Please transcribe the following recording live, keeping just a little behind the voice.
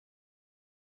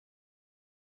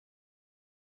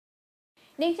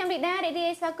នាងខ្ញុំរីដារីរា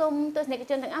យស្វាគមន៍ទស្សនិក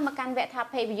ជនទាំងអស់មកកាន់វគ្គ Top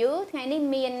Pay View ថ្ងៃនេះ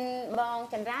មានបង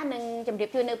ចន្ទរានឹងជម្រាប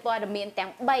ជូននៅព័ត៌មានទាំង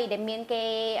3ដែលមានគេ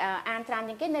អានច្រើន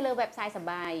ជាងគេនៅលើ website ស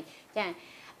បាយចា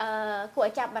គួរ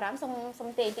ឲ្យចាប់អារម្មណ៍សុំ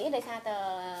ទេទីដោយសារតែ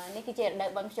នេះគឺជារដូវ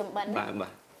បុណ្យភ្ជុំបិណ្ឌបា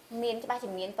ទមានច្បាស់ជា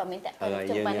មានព័ត៌មានតើតើភ្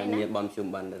ជុំបិណ្ឌនេះណាមានបុណ្យភ្ជុំ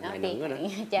បិណ្ឌនៅថ្ងៃនេះ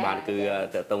ណាបាទគឺ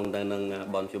តើតងទៅនឹង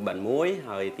បុណ្យភ្ជុំបិណ្ឌមួយ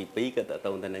ហើយទី2គឺតើត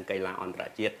ងទៅនឹងកីឡាអន្តរ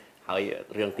ជាតិហើយ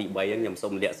រឿងទី3ខ្ញុំសូ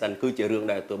មលាក់សិនគឺជារឿង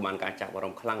ដែលទទួលបានការចាប់អារ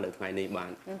ម្មណ៍ខ្លាំងនៅថ្ងៃនេះបាន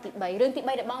រឿងទី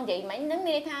3ដែលបងនិយាយមិញហ្នឹង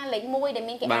មានន័យថាលេខ1ដែល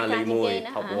មានគេអានច្រើនជាងគេ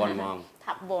ណា Top 1 ហ្មង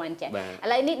Top 1ចាឥ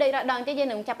ឡូវនេះដូចរដងទៀតយើង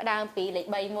នឹងចាប់ផ្ដើមពីលេខ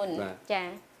3មុនចា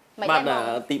បាទ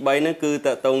ទី3ហ្នឹងគឺ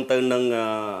តើតងទៅនឹង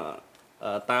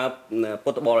តើពុ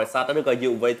ទ្ធបរិស័ទឬក៏យុ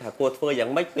វវ័យថាគួរធ្វើយ៉ាង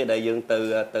ម៉េចពេលដែលយើងទៅ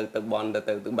បន់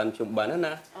ទៅបន់ជុំបិណ្ឌ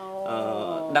ណា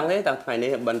ដឹងទេតាំងថ្ងៃ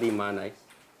នេះបិណ្ឌទីប៉ុន្មានហើយ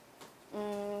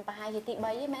ប្រហែលជាទី3ហ្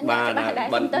នឹងមែនបាទ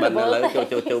បិណ្ឌឥឡូវ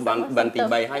ចូលបិណ្ឌទី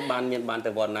3ហើយបាន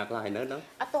ទៅវត្តណាខ្លះហើយនៅហ្នឹង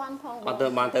អត់ទាន់ផងអត់ទៅ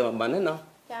បានទៅបិណ្ឌទេណា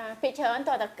ចាពីច្រើន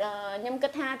តើខ្ញុំគិ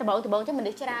តថាដំបូងចឹងម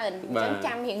នុស្សច្រើនអញ្ចឹង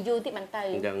ចាំរៀងយូរតិចបានទៅ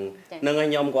អញ្ចឹងហ្នឹងហើយ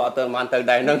ខ្ញុំក៏អត់ទៅបានទៅ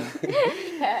ដែរហ្នឹង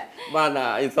បាទ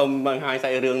សូមបង្ហាញសា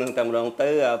ច់រឿងហ្នឹងតែម្ដងទៅ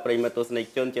ប្រិយមិត្តទស្សនិក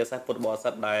ជនជាសិស្សពុទ្ធបរិស័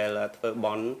ទដែលធ្វើប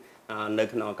ន់នៅ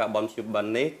ក្នុងការបន់ជុំបិណ្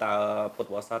ឌនេះតើពុទ្ធ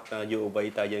បរិស័ទយុវវ័យ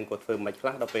តើយើងគាត់ធ្វើមិនខ្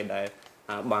លះដល់ពេលដែល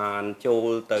បានចូល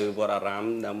ទៅវត្តអារាម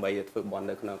ដើម្បីធ្វើបន់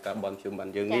នៅក្នុងការបន់ជុំបិ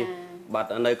ណ្ឌយើងនេះបាទ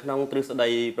នៅក្នុងទ្រឹស្ដី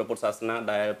ព្រះពុទ្ធសាសនា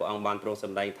ដែលព្រះអង្គបានទ្រង់ស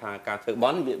ម្ដែងថាការធ្វើប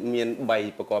ន់មាន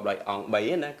3ប្រកបដោយអង្គ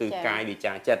3ណាគឺកាយវិ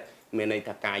ចារចិត្តមានន័យ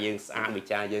ថាកាយយើងស្អាតវិ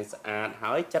ចារយើងស្អាត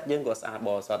ហើយចិត្តយើងក៏ស្អាតប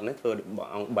រិសុទ្ធនឹងធ្វើ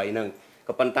អង្គ3ហ្នឹង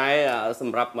ក៏ប៉ុន្តែស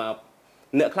ម្រាប់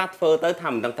អ្នកខ្លះធ្វើទៅថា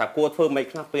មិនដឹងថាគួរធ្វើមិន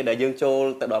ខ្លះពេលដែលយើងចូល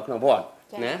ទៅដល់ក្នុងវត្ត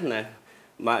ណា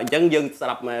បាទអញ្ចឹងយើងស្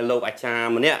ដាប់លោកអាចារ្យ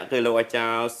ម្នាក់គឺលោកអាចា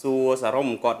រ្យសួរសារម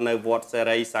គាត់នៅវត្តសេ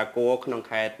រីសាគរក្នុង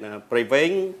ខេត្តព្រៃវែ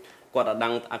ងគាត់អត់ដឹ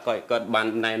ងគាត់បាន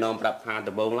ណែនាំប្រាប់ថា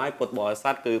ដំបូងឡើយពុទ្ធបរិស័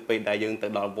ទគឺពេលដែលយើងទៅ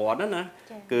ដល់វត្តណា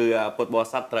គឺពុទ្ធបរិ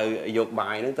ស័ទត្រូវយកបា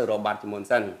យហ្នឹងទៅរកបាត់ជាមុន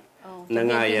សិនហ្នឹង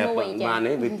ហើយបាន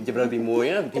នេះវាជម្រើសទី1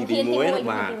ណាវិធីទី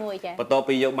1បាទបន្ទាប់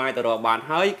ពីយកបាយទៅរកបាត់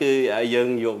ហើយគឺយើង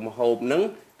យកម្ហូបហ្នឹង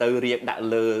ទៅរៀបដាក់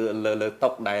លើតុ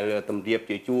ដែលតម្រៀប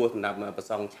ជាជួរសម្រាប់ប្រ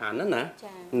សងឆាន់ណា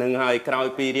នឹងហើយក្រោយ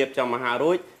ពីរៀបចំអាហារ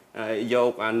រួចយ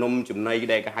កនំចំណី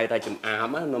ដែលគេហៅថាចំអា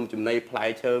មនំចំណីផ្លែ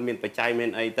ឈើមានបច្ច័យមាន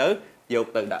អីទៅយក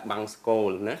ទៅដាក់បាំងស្គល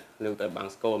ណាលើទៅបាំង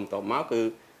ស្គលបន្ទាប់មកគឺ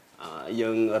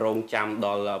យើងរងចាំដ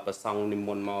ល់ប្រសងនិម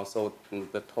ន្តមកសូត្រ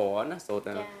ពធណាសូ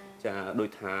ត្រចាដូច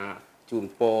ថាជូន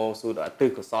ពរសូត្រទិស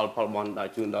កុសលផលបុណ្យដ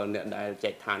ល់ជូនដល់អ្នកដែលចែ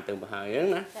កឋានទៅហើយហ្នឹង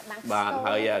ណាបាទ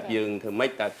ហើយយើងធ្វើម៉េ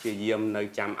ចតែព្យាយាមនៅ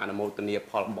ចាំអនុមោទនា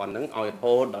ផលបុណ្យហ្នឹងឲ្យរ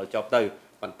ហូតដល់ចប់ទៅ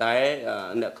ប៉ុន្តែ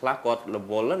អ្នកខ្លះគាត់រ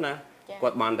វល់ណាគា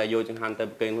ត់បានតែយកចង្ហាន់ទៅ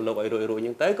ប្រគេនលោកឲ្យរួចអញ្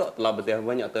ចឹងទៅក៏ត្រឡប់ប្រទេស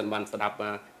វិញអត់ទាន់បានស្ដាប់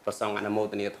ប្រសងអនុមោ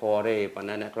ទនាធម៌ទេប៉ុន្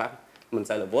តែអ្នកខ្លះមិន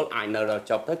សូវរវល់អាចនៅដល់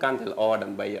ចប់ទៅកាន់តែល្អដើ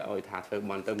ម្បីឲ្យថាធ្វើ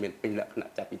បន់ទៅមានពេញលក្ខណៈ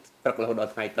ចាប់ពីព្រឹករហូតដ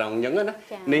ល់ថ្ងៃត្រង់អញ្ចឹងណា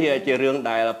នេះជារឿង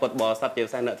ដែលពុទ្ធបរិស័ទជា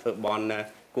ពិសេសអ្នកធ្វើបន់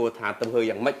គួរថាទៅធ្វើ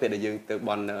យ៉ាងម៉េចពេលដែលយើងទៅប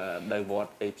ន់នៅវត្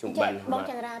តទៅភ្ជុំបិណ្ឌបង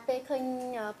ចន្ទរាពេលឃើញ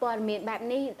ព័ត៌មានបែប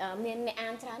នេះមានអ្នកអា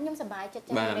នច្រើនខ្ញុំសប្បាយចិត្ត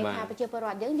ច្រើនដែលថាប្រជាពលរ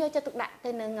ដ្ឋយើងយកចិត្តទុកដាក់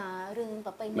ទៅនឹងរឿង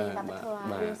ប្រពៃណីវប្បធ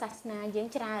ម៌រឿងសាសនាយើង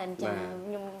ច្រើនចា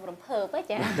ខ្ញុំរំភើប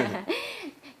ចា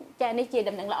ចានេះជា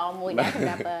ដំណឹងល្អមួយដែរសម្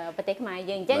រាប់ប្រទេសខ្មែរ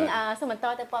យើងអញ្ចឹងសូមបន្ត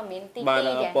ទៅព័ត៌មានទី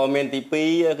2ចាព័ត៌មានទី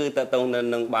2គឺតើតង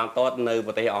នឹងបានតតនៅ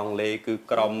ប្រទេសអង់គ្លេសគឺ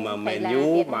ក្រុម Man U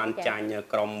បានចាញ់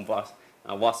ក្រុម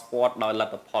Watford ដោយល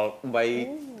ទ្ធផល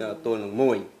3ទល់នឹង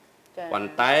1ប៉ុ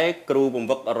ន្តែគ្រូបង្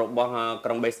វឹករបស់ក្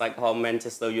រុមបេសាច់ហម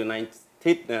Manchester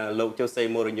United លោក Jose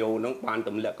Mourinho នឹងបានទ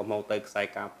ម្លាក់កំហុសទៅខ្សែ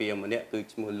ការពារម្នាក់គឺ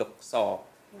ឈ្មោះលុកស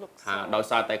ថាដោយ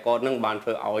សារតែគាត់នឹងបានធ្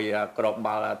វើឲ្យក្រប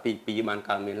បាល់ទី2បាន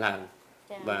កើតមានឡើង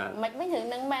បាទមិនវិញរឿង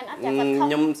ហ្នឹងមែនអត់ចាំគាត់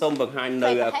ខ្ញុំសូមបង្ហាញ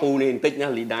នៅគូនេះបន្តិចណា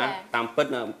លីដាតាមពិត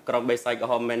ក្រុមបេសាច់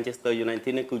ហម Manchester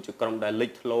United នេះគឺជាក្រុមដែលលេ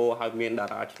ចធ្លោហើយមានតា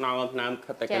រាឆ្នើម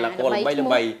ខិតតែកីឡាករល្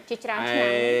បីជាច្រើនឆ្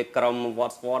នាំក្រុម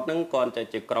Watford ហ្នឹងគាត់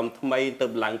ជាក្រុមថ្មីទៅ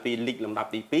ឡើងពីលីកលំដាប់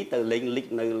ទី2ទៅលេងលីក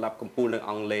នៅលំដាប់កំពូលនៅ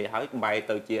អង់គ្លេសហើយបែរ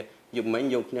ទៅជាយុមិញ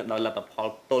យកគ្នាដោយលទ្ធផល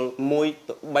ទល់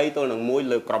3ទល់នឹង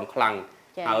1លើក្រុមខ្លាំង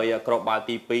ហើយក្របបាល់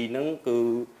ទី2ហ្នឹងគឺ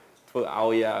ធ្វើ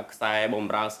ឲ្យខ្សែបំ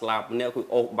រើស្លាប់ម្នាក់គឺ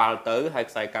អូសបាល់ទៅហើយ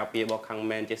ខ្សែការពាររបស់ខាង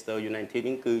Manchester United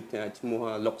នេះគឺឈ្មោះ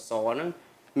លុកសហ្នឹង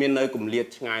មាននៅគម្លាត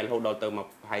ឆ្ងាយរហូតដល់ទៅមក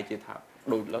ប្រហែលជាថា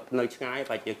ដូចនៅឆ្ងាយ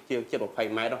ប្រហែលជាជាង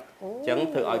20ម៉ែត្រអញ្ចឹង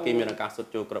ធ្វើឲ្យគេមានឱកាសសុទ្ធ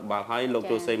ចូលក្របបាល់ហើយលោក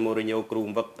Jose Mourinho គ្រូប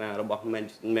ង្វឹករបស់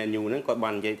Man U ហ្នឹងគាត់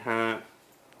បាននិយាយថា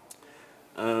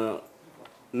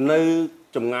នៅ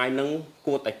ចម្ងាយហ្នឹង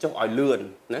គួរតែចុះឲ្យលឿន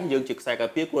ណាយើងជាខ្សែការ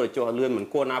ពារគួរតែចុះឲ្យលឿនមិន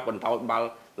គួរណាបន្តោតបាល់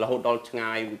រហូតដល់ឆ្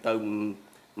ងាយទៅ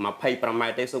mà pay pram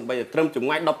mai tây sông bây giờ trâm chủng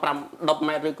ngay đập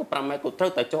mai rồi có pram mai cũng trâu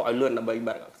tại chỗ ở lươn là bây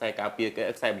bật xe cà phê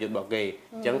cái xe bây giờ bảo kê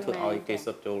chẳng thuộc ở cây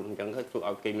sốt trồn chẳng thuộc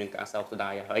ở cây miền cả sau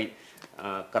đài hay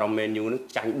cầm menu nó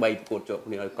tránh bay cột trộn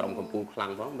này cầm cầm phu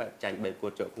khăng đó bạn tránh bay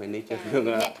cột trộn này ní chưa thường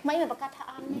mấy mà bác thợ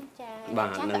ăn cha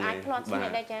chắc là ai plot này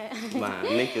đây cha bà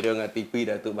ní chưa thường là tivi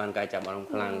đã tụi bạn cài chạm vào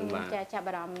khăng bà cha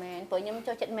bà đầm mền bởi nhâm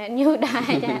cho trận mền như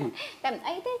đài cha cầm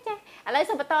ấy thế cha lấy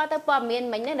sao to tới bò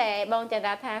miền mình nó để bong cha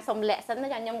ra tha xong lẹ sẵn nó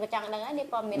cho nhâm cái chặng đó đi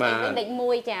bò miền mình định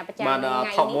mùi cha bà cha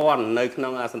ngày top one nơiក្នុ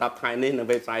ងសម្រាប់ថ្ងៃនេះនៅ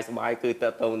website សបាយគឺតើ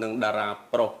តើនឹងតារា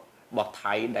ប្រុសរបស់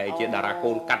ថៃដែលជាតារា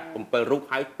កូនកាត់7រូប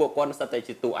ហើយពួកគាត់សិតតែ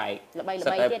ជាតួឯក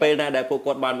សិតតែពេលណាដែលពួក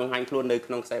គាត់បានបង្ហាញខ្លួននៅ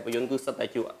ក្នុងខ្សែភាពយន្តគឺសិតតែ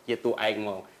ជាតួឯកហ្ម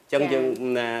ងអញ្ចឹងយើង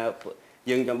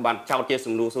ខ្ញុំបានចោទជា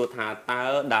សំណួរសួរថាតើ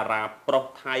តារាប្រុស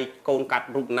ថៃកូនកាត់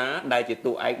រូបណាដែលជា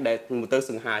តួឯកដែលទៅ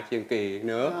សង្ហាជាងគេ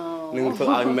ណានឹងធ្វើ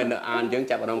ឲ្យមិនអានយើង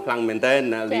ចាប់អារម្មណ៍ខ្លាំងមែនទេ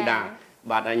លីដា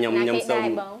បាទខ្ញុំសូម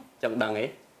ចង់ដឹងហ៎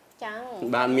ចឹង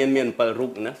បានមាន7រូ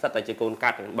បណាសិតតែជាកូន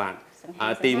កាត់បាទ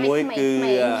ទី1គឺ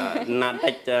ណាត់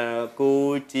តិចគូ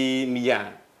ជីមីយ៉ា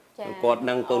គាត់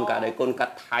នឹងកូនកាត់ដែលកូនកា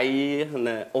ត់ថៃ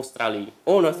នៅអូស្ត្រាលី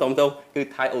អូនៅសុំទៅគឺ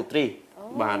ថៃអូទ្រី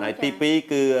បាទហើយទី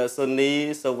2គឺសូនី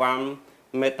សូវ៉ាំ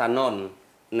មេតាណុន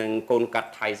និងកូនកា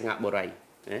ត់ថៃសិង្ហបុរី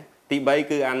ទី3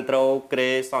គឺអាន់ត្រូក្រេ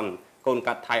សុនកូន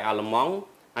កាត់ថៃអាល្លឺម៉ង់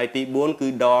ហើយទី4គឺ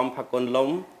ដមផាកុនលំ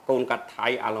កូនកាត់ថៃ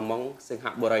អាល្លឺម៉ង់សិង្ហ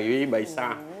បុរីបីសា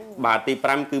បាទទី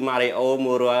5គឺម៉ារីអូ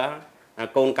មូរ៉ា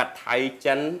កូនកាត់ថៃ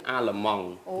ចិនអាល្លឺម៉ង់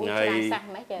ហើយ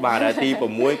បាទទី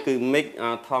6គឺមិក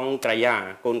ថងក្រាយ៉ា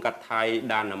កូនកាត់ថៃ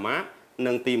ដាណាម៉ា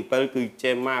និងទី7គឺ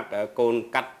ជេម៉ាកកូន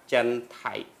កាត់ចិន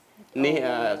ថៃនេះ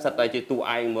សិតតែជាតួ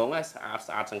ឯងហ្មងស្អា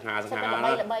តសង្ហា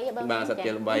បាទសិត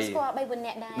ជាល្បីស្គាល់3 4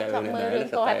នាក់ដែរជាប់មើលរៀង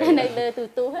គាត់នៅលើ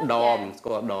ទូដមស្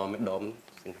គាល់ដម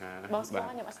សង្ហាបងស្គាល់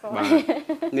ខ្ញុំអត់ស្គាល់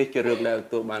នេះជារឿងដែល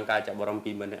ទទួលបានការចាប់អារម្មណ៍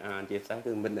ពីមិត្តអានជាផ្សេង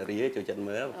គឺមិត្តរីចូលចិត្ត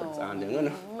មើលស្អាតអញ្ចឹង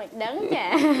ណាមិនដឹងចា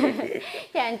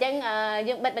អញ្ចឹង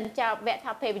យើងបិទបញ្ចប់វគ្គ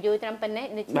Top Pay View ត្រឹមប៉ុណ្ណេះ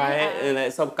ដូច្នេះ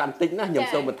សូមកាន់តិចណាខ្ញុំ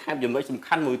សូមបន្ថែមចំណុចសំ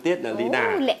ខាន់មួយទៀតណាលីដា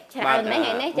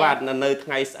បាទនៅថ្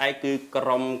ងៃស្អែកគឺក្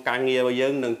រុមការងាររបស់យើ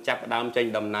ងនឹងចាប់ផ្ដើមចេញ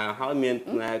ដំណើរហើយមាន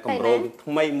គម្រោង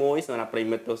ថ្មីមួយសម្រាប់ប្រិ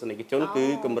មិត្តទស្សនិកជនគឺ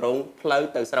គម្រោងផ្លូវ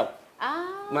ទៅស្រុក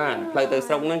បាទផ្លូវទៅ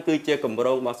ស្រុកហ្នឹងគឺជាគម្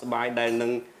រោងរបស់សបាយដែលនឹ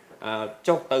ង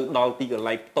ចុះទៅដល់ទីកន្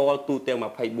លែងផ្ទាល់ទូទាំង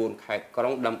24ខេត្តក្រុ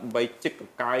ងដើម្បីជិតក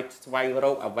កាយស្វែងរ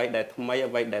កអ្វីដែលថ្មី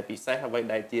អ្វីដែលពិសេសអ្វី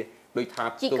ដែលជាដូចថាទ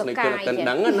ស្សនិកជនតែ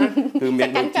ដឹងណាគឺមាន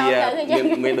ដូ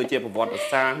ចជាប្រវត្តិ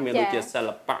សាស្ត្រមានដូចជាសិ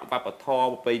ល្បៈវប្បធ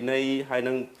ម៌ប្រពៃណីហើយ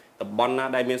នឹងតំបន់ណា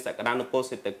ដែលមានសក្តានុពល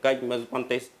សេដ្ឋកិច្ចមានប៉ុន្តែ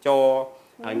ទេសចរ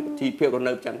ហើយជីវភាពរស់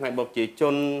នៅប្រចាំថ្ងៃរបស់ប្រជាជ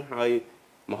នហើយ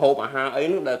ម្ហូបអាហារអី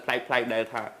នោះដែលប្លែកដែល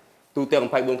ថាទូទាំង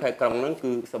24ខេត្តក្រុងហ្នឹង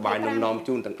គឺសបាយនឹងនាំ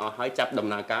ជូនទាំងអស់ហើយចាប់ដំ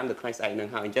ណើរការនៅថ្ងៃស្អែកហ្នឹង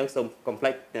ហើយអញ្ចឹងសូមកុំភ្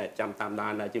លេចចាំតាមដា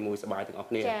នជាមួយសបាយទាំងអស់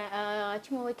គ្នាចា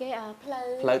ឈ្មោះគេផ្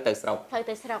លូវទៅស្រុក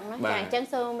ណាចាអញ្ចឹង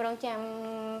សូមរងចាំ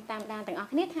តាមដានទាំងអស់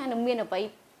គ្នាថានឹងមានអ្វី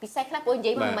ពិសេសខ្លះព្រោះនិ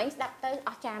យាយមកមិញស្ដាប់ទៅអ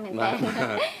ស់ចាមែនតើ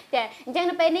ចាអញ្ចឹង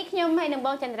នៅពេលនេះខ្ញុំហើយនឹងប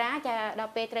ងចន្ទ្រាចាដ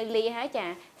ល់ពេលត្រូវលាហើយចា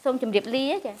សូមជម្រាបលា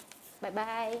ចាបាយ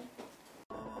បាយ